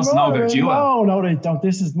 Everyone wants to know about you. No, they don't.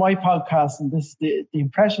 This is my podcast, and this is the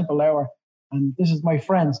Impressionable Hour. And this is my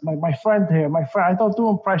friends, my friend here, my friend. I don't do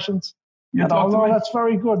impressions. You talk to me. That's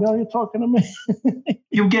very good. Now you're talking to me.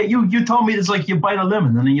 You told me it's like you bite a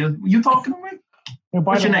lemon and then you talking to me.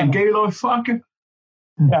 What's your name? Gaylord fucker.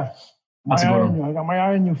 Yeah. That's a good one. I got my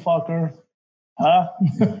iron, you fucker.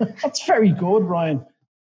 That's very good, Ryan.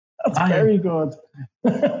 That's very good.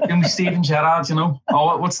 Give me Stephen Gerrard, you know.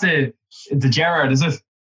 Oh, what's the Gerrard, is it?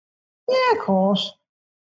 Yeah, of course.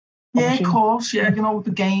 Yeah, of course. Yeah, you know,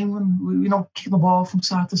 the game and, you know, kick the ball from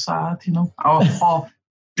side to side, you know.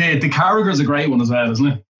 The Carragher's a great one as well, isn't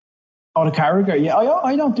it? Oh, the Carragher. Yeah,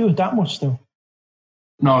 I don't do it that much, though.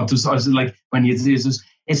 No, I was like, when you do this,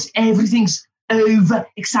 it's everything's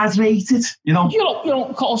over-exaggerated, you know. You know,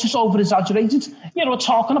 of course it's over-exaggerated. You know,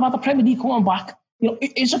 talking about the Premier League coming back. You know,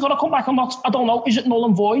 is it going to come back or not? I don't know. Is it null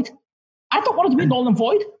and void? I don't want it to be null and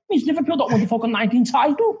void. It means Liverpool don't win the fucking 19th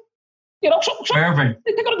title. You know, so perfect.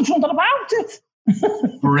 They're going to do something about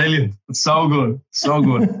it. Brilliant. It's so good. So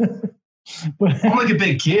good. I'm like a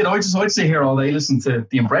big kid. I'd sit here all day listening to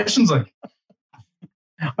the impressions. Like,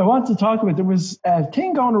 I want to talk about, there was a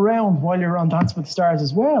thing going around while you were on Dance with the Stars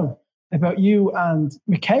as well about you and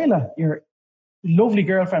Michaela, your lovely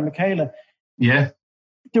girlfriend, Michaela. Yeah.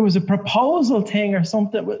 There was a proposal thing or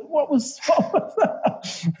something. What was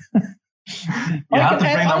that? You have to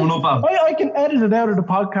bring that one up, Al. I can edit it out of the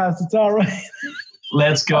podcast. It's all right.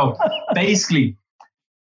 Let's go. Basically,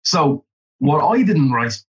 so what I didn't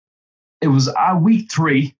write, it was week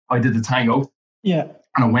 3, I did the tango. Yeah.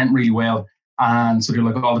 And it went really well. And so they're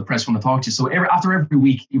like, all the press want to talk to you. So after every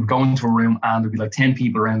week, you would go into a room and there'd be like 10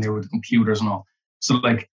 people around there with the computers and all. So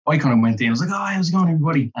like, I kind of went in. I was like, oh, how's it going,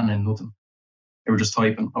 everybody? And then nothing. They were just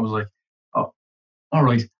typing. I was like, oh, all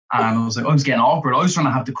right. And I was getting awkward. I was trying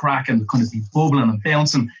to have the crack and kind of be bubbling and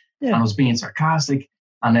bouncing. Yeah. And I was being sarcastic.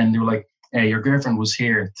 And then they were like, hey, your girlfriend was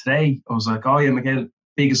here today. I was like, oh yeah, Michaela,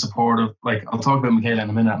 biggest supporter. Like, I'll talk about Michaela in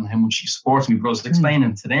a minute and how much she supports me. But I was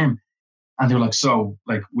explaining to them. And they were like, so,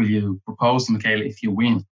 like, will you propose to Michaela if you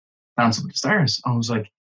win Dancing with the Stars? And I was like,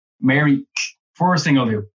 Mary, first thing I'll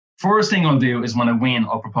do is when I win,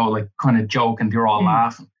 I'll propose, like, kind of joke, and they're all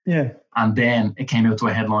laughing. Yeah. And then it came out to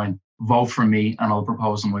a headline, vote for me and I'll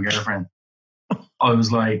propose to my girlfriend. I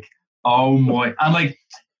was like, oh my. And like,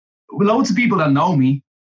 loads of people that know me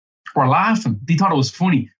were laughing. They thought it was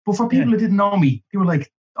funny. But for people that didn't know me, they were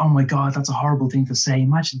like, oh my God, that's a horrible thing to say.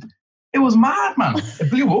 Imagine. It was mad, man. It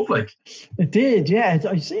blew up like. It did, yeah.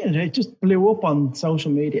 I see it. It just blew up on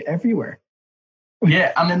social media everywhere.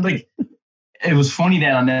 Yeah, and then like, it was funny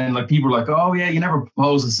then. And then like, people were like, oh yeah, you never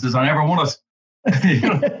proposed. It says, I never won it.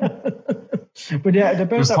 But yeah,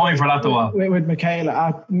 there's time for that though. With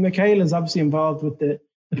Michaela. Michaela's obviously involved with the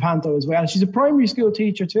Panto as well. She's a primary school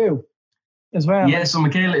teacher too, as well. Yeah, so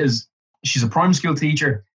Michaela she's a primary school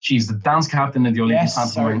teacher. She's the dance captain in the Olympic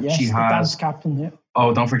pantomime. Yes, she the dance captain, yeah.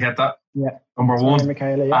 Oh, don't forget that. Yeah. Number one.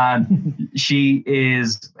 Michaela, yeah. And she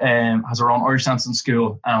has her own Irish dancing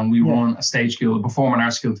school, and we run a stage school, a performing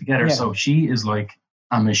arts school together. Yeah. So she is like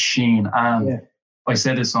a machine. And I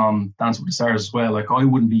said this on Dance with the Stars as well. Like, I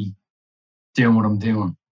wouldn't be doing what I'm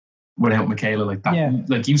doing without Michaela like that. Yeah.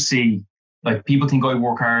 Like, you see, like, people think I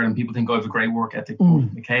work hard and people think I have a great work ethic.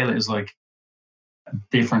 But Michaela is like a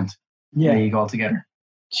different league altogether.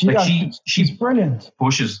 She's brilliant.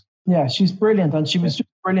 Pushes. Yeah, she's brilliant. And she was just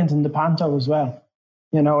brilliant in the Panto as well.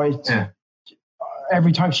 You know,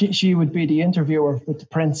 every time she would be the interviewer with the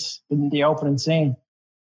Prince in the opening scene.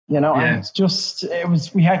 You know, and it's just,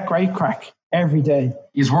 we had great crack every day.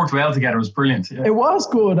 He's worked well together. It was brilliant. Yeah. It was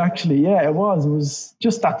good, actually. Yeah, it was. It was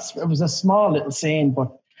just it was a small little scene,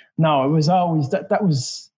 but no, it was always it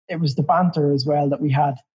was the banter as well that we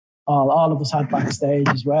had. All of us had backstage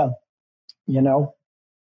as well, you know.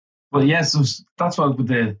 Well, yes, that's what with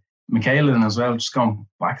the Michaela and as well, just going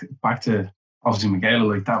back to obviously Michaela,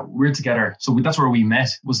 like that, we're together. So that's where we met,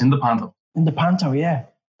 was in the Panto. In the Panto, yeah.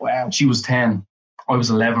 Wow. She was 10, I was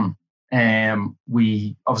 11.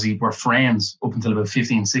 We obviously were friends up until about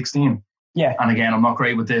 15, 16. Yeah. And again, I'm not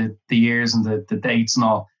great with the years and the dates and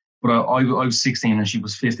all, but I was 16 and she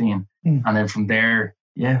was 15. And then from there,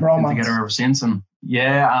 been together ever since. And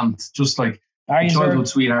and just like a childhood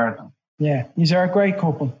sweetheart. Yeah, these are a great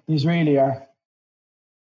couple. These really are.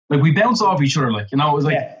 Like, we bounce off each other, like, you know, it was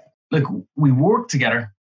like we work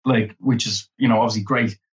together, like, which is, you know, obviously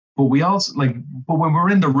great. But we also, like, but when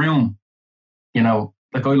we're in the room, you know,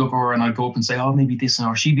 like, I look at her and I go up and say, oh, maybe this,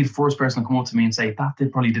 or she'd be the first person to come up to me and say,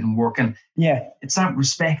 that probably didn't work. And it's that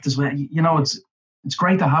respect as well. You know, it's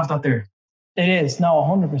great to have that there. It is. No,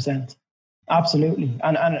 100%. Absolutely.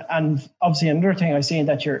 And obviously another thing I've seen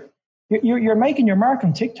that you're making your mark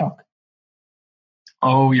on TikTok.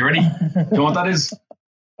 Oh, you ready? Do you know what that is?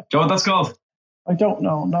 Do you know what that's called? I don't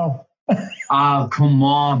know. No. Come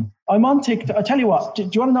on. I'm on TikTok. I tell you what, do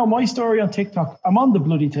you want to know my story on TikTok? I'm on the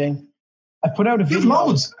bloody thing. I put out a video. You've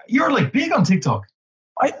loads. You're like big on TikTok.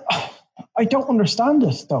 I don't understand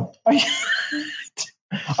this though.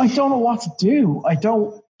 I don't know what to do. I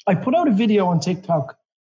put out a video on TikTok,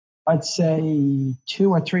 I'd say 2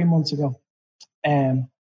 or 3 months ago. It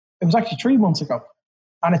was actually 3 months ago.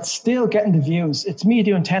 And it's still getting the views. It's me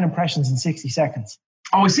doing 10 impressions in 60 seconds.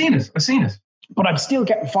 Oh, I've seen it. But I'm still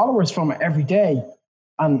getting followers from it every day.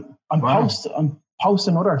 And I'm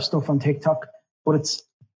posting other stuff on TikTok. But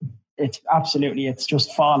it's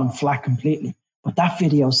just fallen flat completely. But that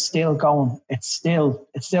video's still going. It's still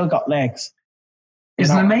got legs.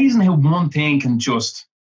 Isn't it amazing how one thing can just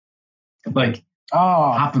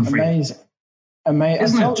happen for you? Amazing.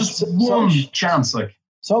 Isn't it just one chance?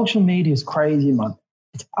 Social media is crazy, man.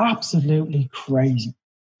 It's absolutely crazy.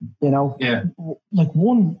 Yeah. Like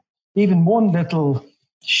one little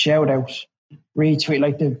shout out, retweet,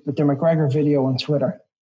 like the McGregor video on Twitter,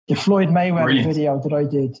 the Floyd Mayweather video that I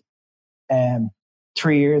did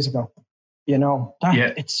 3 years ago.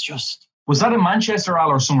 It's just. Was that in Manchester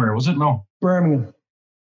or somewhere? Was it? No. Birmingham.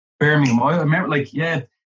 I remember,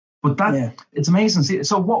 it's amazing. See,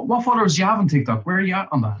 so what followers do you have on TikTok? Where are you at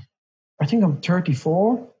on that? I think I'm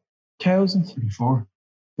 34,000. 34.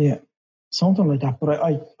 Yeah, something like that. But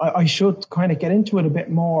I should kind of get into it a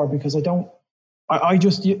bit more because the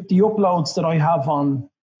uploads that I have on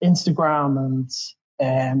Instagram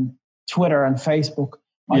and Twitter and Facebook,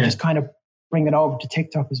 I just kind of bring it over to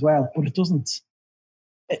TikTok as well. But it doesn't.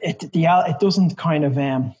 It doesn't kind of.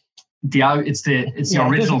 It's the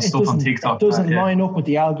original stuff on TikTok. It doesn't line up with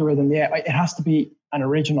the algorithm. Yeah, it has to be an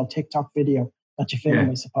original TikTok video that you film,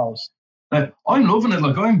 I suppose. I'm loving it.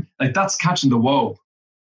 I'm that's catching the whoa.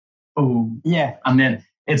 Oh yeah, and then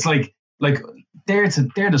it's like there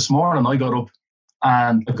this morning I got up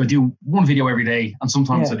and I do one video every day, and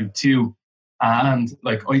sometimes I do two, and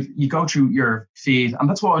you go through your feed, and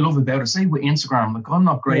that's what I love about it. Say with Instagram, I'm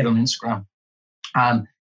not great on Instagram, and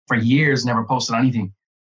for years never posted anything.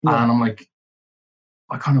 Yeah. And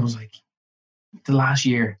I kind of was like, the last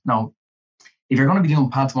year, no, if you're going to be doing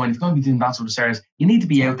pantomime, if you're going to be doing Dance with the Stars, you need to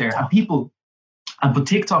be out there. And but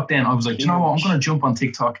TikTok then, I was like, you know what, I'm going to jump on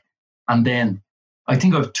TikTok. And then I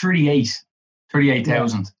think I have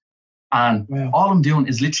 38,000. And all I'm doing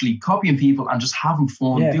is literally copying people and just having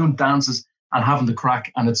fun, doing dances and having the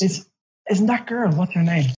crack. And isn't that girl, what's her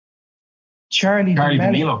name? Charli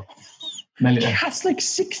D'Amelio. That's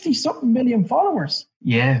 60-something million followers.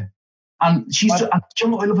 Yeah. And she's, do you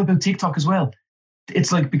know what I love about TikTok as well?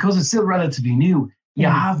 It's because it's still relatively new, you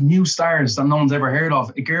have new stars that no one's ever heard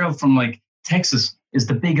of. A girl from Texas is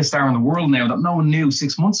the biggest star in the world now that no one knew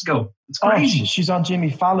 6 months ago. It's crazy. She's on Jimmy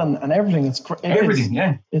Fallon and everything. It's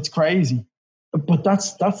crazy. But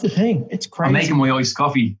that's the thing. It's crazy. I'm making my iced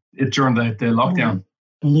coffee during the lockdown.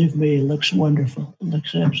 Believe me, it looks wonderful. It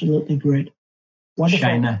looks absolutely great. Wonderful.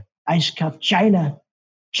 China. Ice cup. China.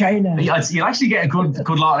 You'll actually get a good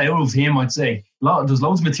lot out of him, I'd say. There's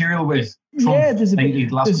loads of material with Trump there's a bit, the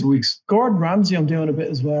last couple of weeks. Gordon Ramsay I'm doing a bit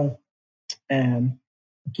as well.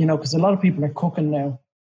 Because a lot of people are cooking now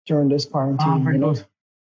during this quarantine. Very good.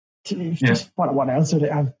 Just what else are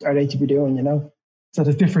they to be doing, So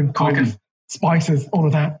there's different kind of spices, all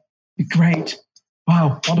of that. Great.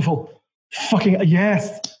 Wow, wonderful. Fucking,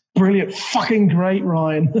 yes. Brilliant. Fucking great,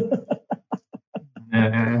 Ryan.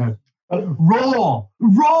 Raw.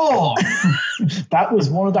 That was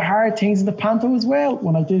one of the hard things in the panto as well.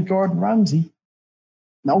 When I did Gordon Ramsay,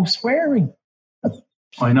 no swearing.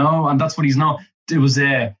 I know, and that's what he's not. It was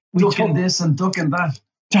ducking this and ducking that.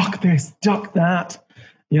 Duck this, duck that.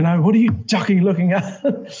 What are you ducking looking at?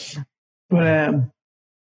 But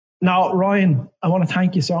now, Ryan, I want to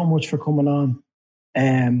thank you so much for coming on.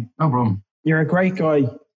 No problem. You're a great guy,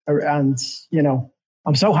 and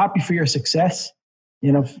I'm so happy for your success.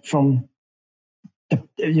 From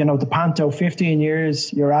the panto, 15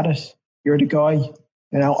 years, you're at it. You're the guy.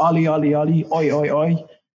 Ollie, oi, oi, oi.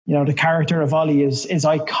 The character of Ollie is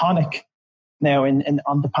iconic now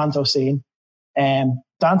on the panto scene.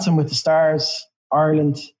 Dancing with the Stars,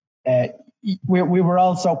 Ireland. We were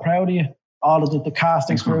all so proud of you. All of the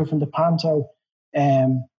casting crew from the panto.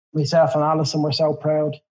 Myself and Alison were so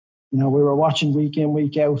proud. We were watching week in,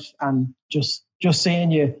 week out, and just seeing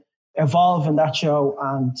you evolve in that show,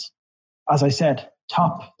 and as I said,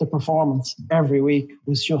 top the performance every week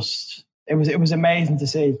was just it was amazing to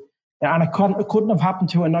see, and it couldn't have happened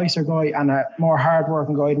to a nicer guy and a more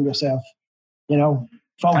hardworking guy than yourself.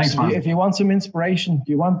 Folks, thanks, if you want some inspiration, if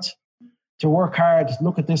you want to work hard,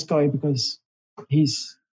 look at this guy because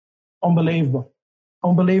he's unbelievable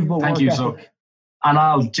Thank you. So And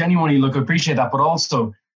I'll genuinely appreciate that. But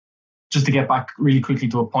also, just to get back really quickly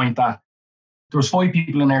to a point, that there was 5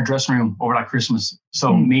 people in our dressing room over that Christmas.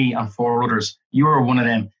 So me and 4 others. You were one of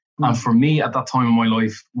them. And for me at that time in my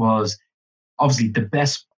life was obviously the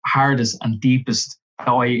best, hardest and deepest that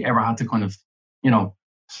I ever had to kind of,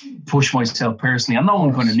 push myself personally. And no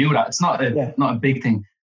one kind of knew that. It's not a big thing.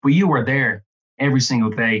 But you were there every single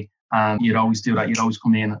day, and you'd always do that. You'd always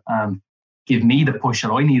come in and give me the push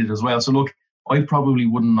that I needed as well. So look, I probably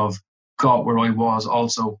wouldn't have got where I was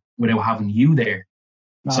also without having you there.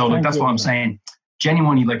 So that's what I'm saying.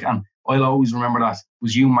 Genuinely, and I'll always remember that it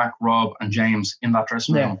was you, Mac, Rob and James in that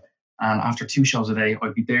dressing room. And after 2 shows a day,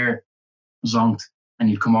 I'd be there, zonked, and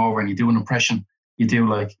you'd come over and you do an impression. You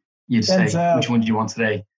do you'd say, which one do you want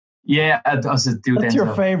today? Yeah, I said, do That's Denzel.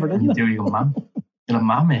 your favourite, isn't it? You go, man. You're like,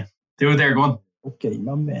 man, man. Do it there, go on. Okay,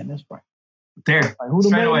 my man, that's right. There, who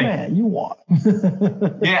straight away. Man you want?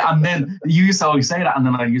 Yeah, and then you used to always say that, and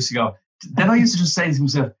then I used to go, then I used to just say to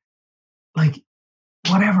myself,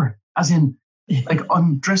 whatever, as in,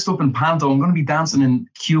 I'm dressed up in panto, I'm going to be dancing in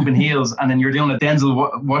Cuban heels, and then you're doing a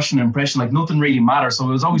Denzel Washington impression, nothing really matters. So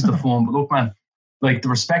it was always the fun. But look, man, the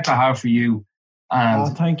respect I have for you,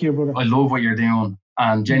 and thank you, brother. I love what you're doing,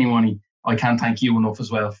 and genuinely, I can't thank you enough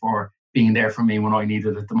as well for being there for me when I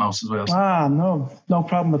needed it the most as well. No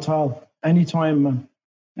problem at all. Anytime, man.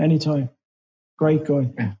 Anytime. Great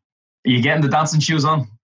guy. Yeah. Are you getting the dancing shoes on?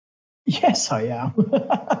 Yes, I am.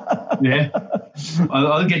 Yeah.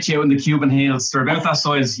 I'll get you out in the Cuban heels. They're about that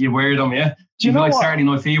size. You wear them, yeah? Do you know what? Saturday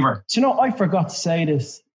Night Fever. Do you know, I forgot to say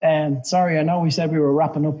this. Sorry, I know we said we were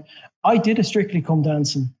wrapping up. I did a Strictly Come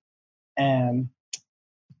Dancing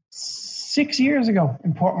 6 years ago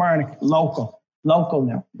in Portmarnock, local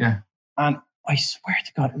now. Yeah. And I swear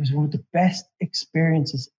to God, it was one of the best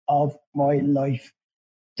experiences of my life.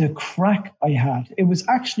 The crack I had. It was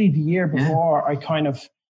actually the year before I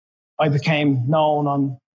became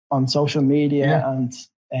known on social media,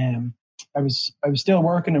 and I was still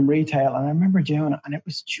working in retail, and I remember doing it, and it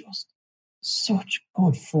was just such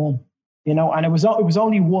good fun, and it was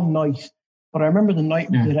only one night, but I remember the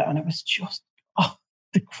night we did it, and it was just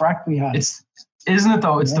the crack we had. Isn't it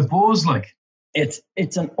though? It's the buzz,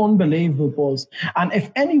 It's an unbelievable buzz. And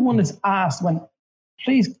if anyone is asked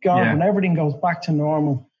please God, when everything goes back to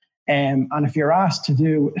normal, and if you're asked to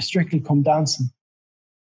do a Strictly Come Dancing,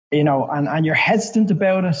 and you're hesitant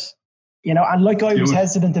about it, and I was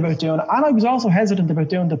hesitant about doing it, and I was also hesitant about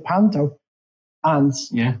doing the panto, and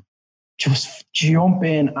just jump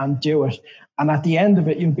in and do it. And at the end of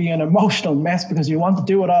it, you'll be an emotional mess because you want to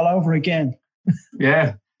do it all over again.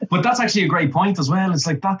 Yeah. But that's actually a great point as well. It's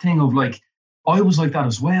that thing of I was like that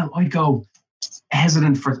as well. I'd go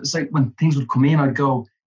hesitant it's when things would come in, I'd go,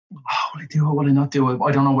 will I do it? Will I not do it?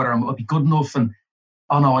 I don't know whether I'll be good enough. And,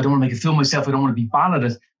 oh no, I don't want to make a film myself. I don't want to be bad at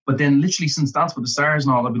it. But then literally since Dance with the Stars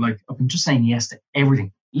and all, I'll be I've been just saying yes to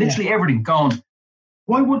everything. Literally everything. Going,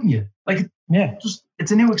 why wouldn't you?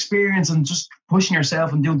 It's a new experience, and just pushing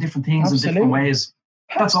yourself and doing different things in different ways.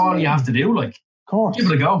 That's all you have to do. Of course. Give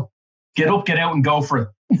it a go. Get up, get out and go for it.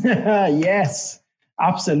 Yes,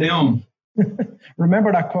 absolutely. Boom.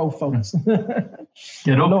 Remember that quote, folks.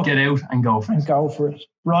 Get up, get out and go for it. And go for it.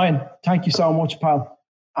 Ryan, thank you so much, pal.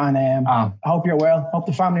 And I hope you're well. Hope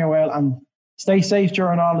the family are well, and stay safe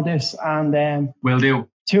during all of this. And will do.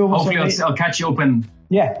 2 of us. Hopefully I'll catch you up and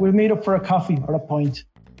we'll meet up for a coffee or a pint.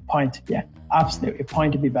 Yeah, absolutely. A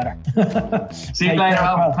pint would be better. See you later,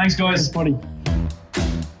 Al. Thanks, guys. Thanks, buddy.